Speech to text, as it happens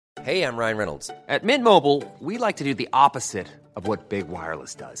Hey, I'm Ryan Reynolds. At Mint Mobile, we like to do the opposite of what Big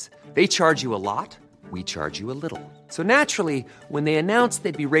Wireless does. They charge you a lot, we charge you a little. So naturally, when they announced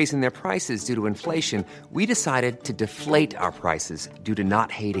they'd be raising their prices due to inflation, we decided to deflate our prices due to not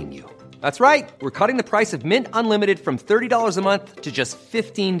hating you. That's right. We're cutting the price of Mint Unlimited from $30 a month to just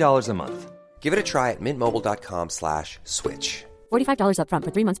 $15 a month. Give it a try at mintmobile.com/switch. $45 up front for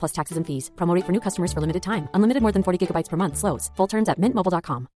 3 months plus taxes and fees. Promo rate for new customers for limited time. Unlimited more than 40 gigabytes per month. Slows full terms at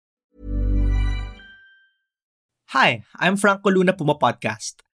mintmobile.com. Hi, I'm Franco Luna Puma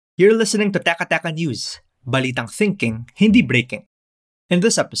Podcast. You're listening to Teka Teka News, balitang thinking, hindi breaking. In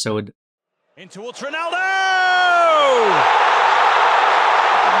this episode, in towards Ronaldo!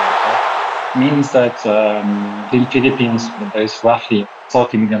 Means that in Philippines, there is roughly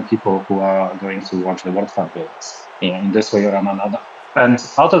 40 million people who are going to watch the World Cup games in this way or another. And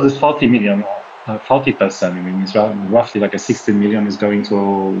out of this 40 million, 40%, means roughly like a 16 million is going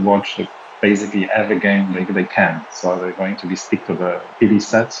to watch basically every game they can. So they're going to stick to the TV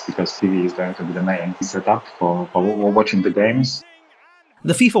sets because TV is going to be the main setup for watching the games.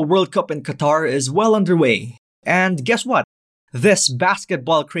 the FIFA World Cup in Qatar is well underway. And guess what? This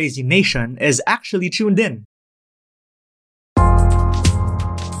basketball-crazy nation is actually tuned in.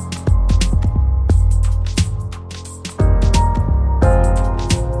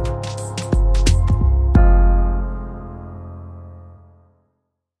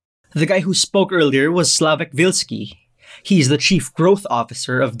 The guy who spoke earlier was Slavek Vilsky. He's the Chief Growth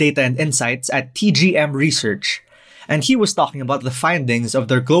Officer of Data and Insights at TGM Research, and he was talking about the findings of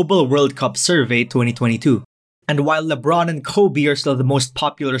their Global World Cup Survey 2022. And while LeBron and Kobe are still the most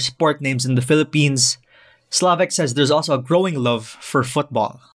popular sport names in the Philippines, Slavek says there's also a growing love for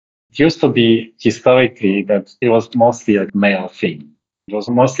football. It used to be historically that it was mostly a male thing. It was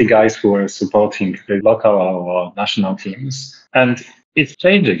mostly guys who were supporting the local or national teams. And it's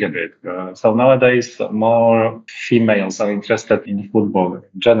changing a bit. So nowadays, more females are interested in football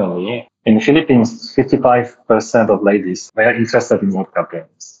generally. In the Philippines, 55% of ladies are interested in World Cup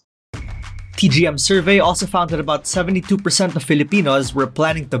games. TGM survey also found that about 72% of Filipinos were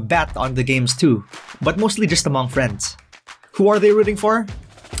planning to bet on the games too, but mostly just among friends. Who are they rooting for?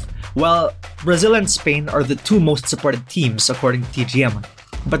 Well, Brazil and Spain are the two most supported teams according to TGM,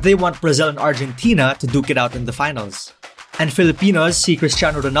 but they want Brazil and Argentina to duke it out in the finals. And Filipinos see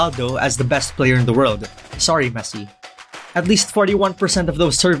Cristiano Ronaldo as the best player in the world. Sorry, Messi. At least 41% of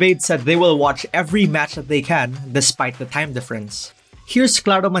those surveyed said they will watch every match that they can, despite the time difference. Here's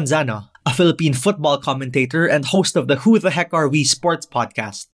Claro Manzano, a Philippine football commentator and host of the Who the Heck Are We Sports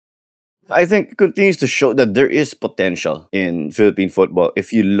podcast. I think it continues to show that there is potential in Philippine football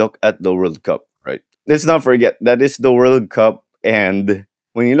if you look at the World Cup, right? Let's not forget that is the World Cup, and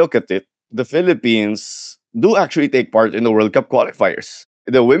when you look at it, the Philippines do actually take part in the World Cup qualifiers.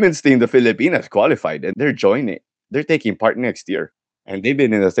 The women's team, the Filipinas, qualified and they're joining. They're taking part next year. And they've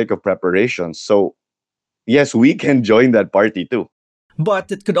been in the thick of preparation. So, yes, we can join that party too.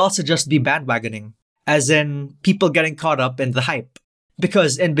 But it could also just be bandwagoning, as in people getting caught up in the hype.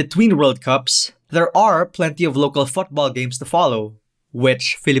 Because in between World Cups, there are plenty of local football games to follow,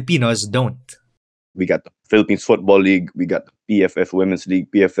 which Filipinos don't. We got the Philippines Football League, we got the PFF Women's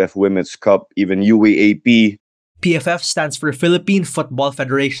League, PFF Women's Cup, even UAAP. PFF stands for Philippine Football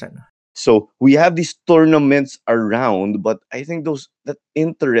Federation. So we have these tournaments around, but I think that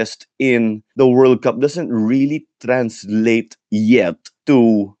interest in the World Cup doesn't really translate yet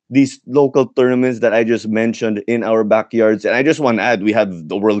to these local tournaments that I just mentioned in our backyards. And I just want to add, we have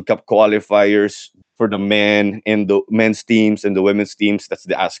the World Cup qualifiers for the men and the men's teams and the women's teams. That's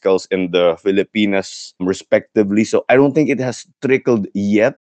the Azkals and the Filipinas, respectively. So I don't think it has trickled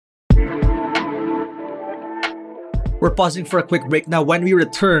yet. We're pausing for a quick break now. When we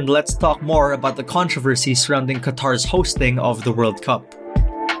return, let's talk more about the controversy surrounding Qatar's hosting of the World Cup.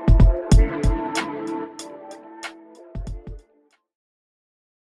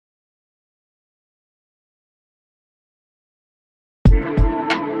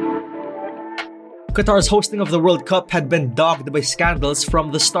 Qatar's hosting of the World Cup had been dogged by scandals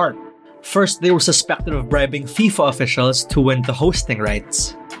from the start. First, they were suspected of bribing FIFA officials to win the hosting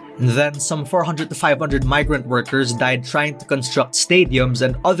rights. And then, some 400 to 500 migrant workers died trying to construct stadiums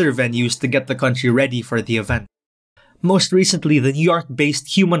and other venues to get the country ready for the event. Most recently, the New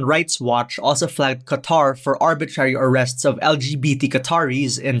York-based Human Rights Watch also flagged Qatar for arbitrary arrests of LGBT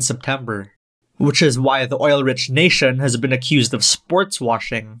Qataris in September, which is why the oil-rich nation has been accused of sports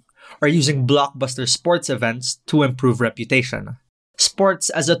washing, or using blockbuster sports events to improve reputation. Sports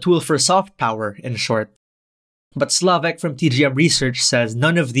as a tool for soft power, in short. But Slavek from TGM Research says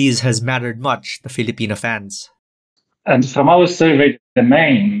none of these has mattered much to Filipino fans. And from our survey, the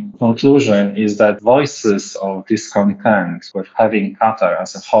main conclusion is that voices of discontent with having Qatar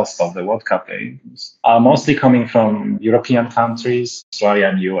as a host of the World Cup Games are mostly coming from European countries, Australia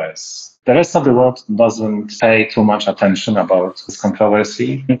and US. The rest of the world doesn't pay too much attention about this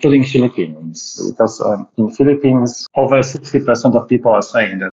controversy, including Philippines, because in Philippines, over 60% of people are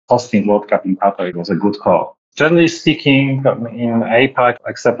saying that hosting World Cup in Qatar was a good call. Generally speaking, in APAC,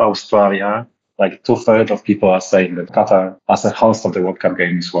 except Australia, like 2/3 of people are saying that Qatar, as a host of the World Cup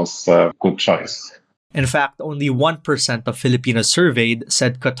Games, was a good choice. In fact, only 1% of Filipinos surveyed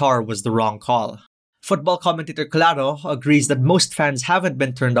said Qatar was the wrong call. Football commentator Claro agrees that most fans haven't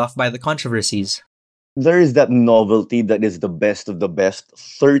been turned off by the controversies. There is that novelty that is the best of the best.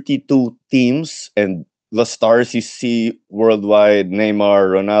 32 teams and the stars you see worldwide,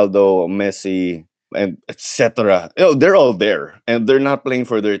 Neymar, Ronaldo, Messi, and etc. They're all there, and they're not playing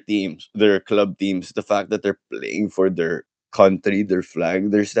for their teams, their club teams. The fact that they're playing for their country, their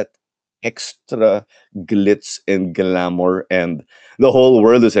flag, there's that extra glitz and glamour, and the whole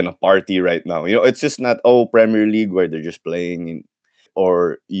world is in a party right now. It's just not Premier League where they're just playing in,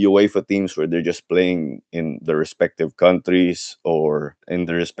 or UEFA teams where they're just playing in their respective countries or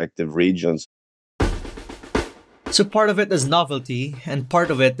in their respective regions. So part of it is novelty, and part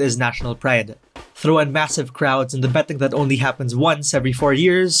of it is national pride. Throw in massive crowds and the betting that only happens once every 4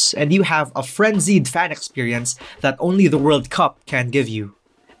 years, and you have a frenzied fan experience that only the World Cup can give you.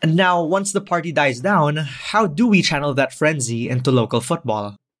 And now, once the party dies down, how do we channel that frenzy into local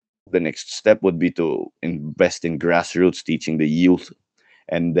football? The next step would be to invest in grassroots, teaching the youth.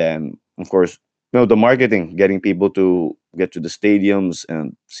 And then, of course, the marketing, getting people to get to the stadiums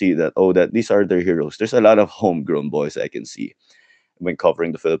and see that, that these are their heroes. There's a lot of homegrown boys I can see when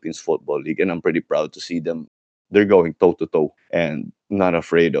covering the Philippines Football League, and I'm pretty proud to see them. They're going toe-to-toe and not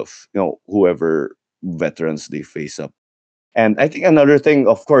afraid of, whoever veterans they face up. And I think another thing,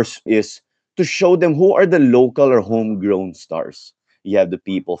 of course, is to show them who are the local or homegrown stars. You have the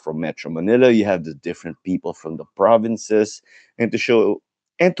people from Metro Manila, you have the different people from the provinces, and to show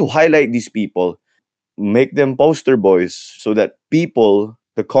and to highlight these people, make them poster boys so that people,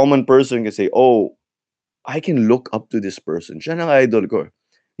 the common person, can say, I can look up to this person. Siya ang idol ko.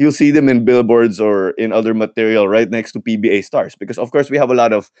 You'll see them in billboards or in other material right next to PBA stars, because of course we have a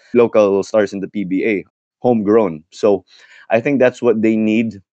lot of local stars in the PBA, homegrown. So I think that's what they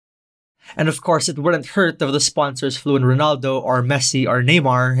need. And of course, it wouldn't hurt if the sponsors flew in Ronaldo or Messi or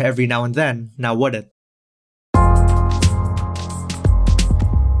Neymar every now and then, now would it?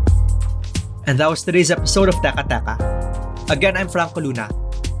 And that was today's episode of Teka Teka. Again, I'm Franco Luna.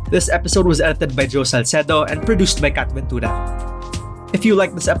 This episode was edited by Joe Salcedo and produced by Kat Ventura. If you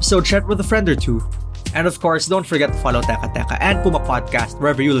like this episode, share it with a friend or two. And of course, don't forget to follow Teka Teka and Puma Podcast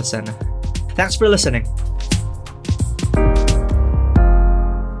wherever you listen. Thanks for listening.